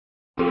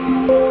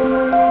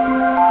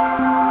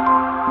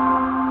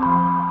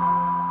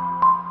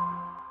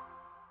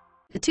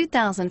The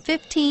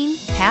 2015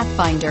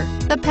 Pathfinder.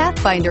 The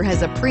Pathfinder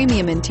has a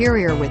premium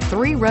interior with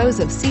 3 rows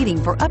of seating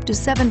for up to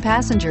 7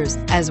 passengers,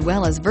 as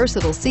well as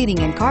versatile seating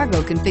and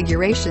cargo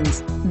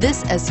configurations.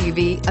 This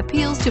SUV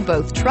appeals to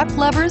both truck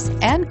lovers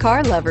and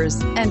car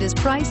lovers and is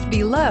priced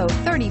below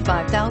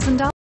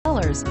 $35,000.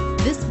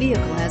 This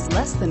vehicle has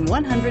less than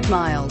 100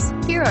 miles.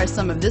 Here are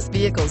some of this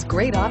vehicle's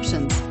great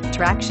options: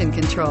 traction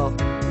control,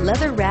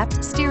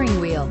 leather-wrapped steering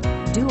wheel,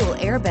 dual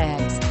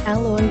airbags,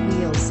 alloy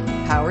wheels,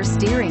 power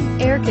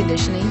steering, air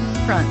conditioning,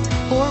 front,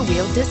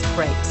 4-wheel disc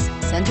brakes,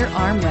 center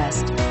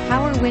armrest,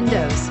 power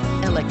windows,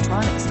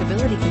 electronic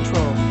stability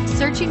control.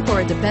 Searching for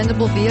a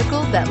dependable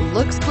vehicle that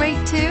looks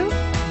great too?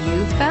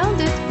 You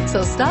found it,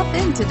 so stop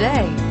in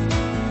today.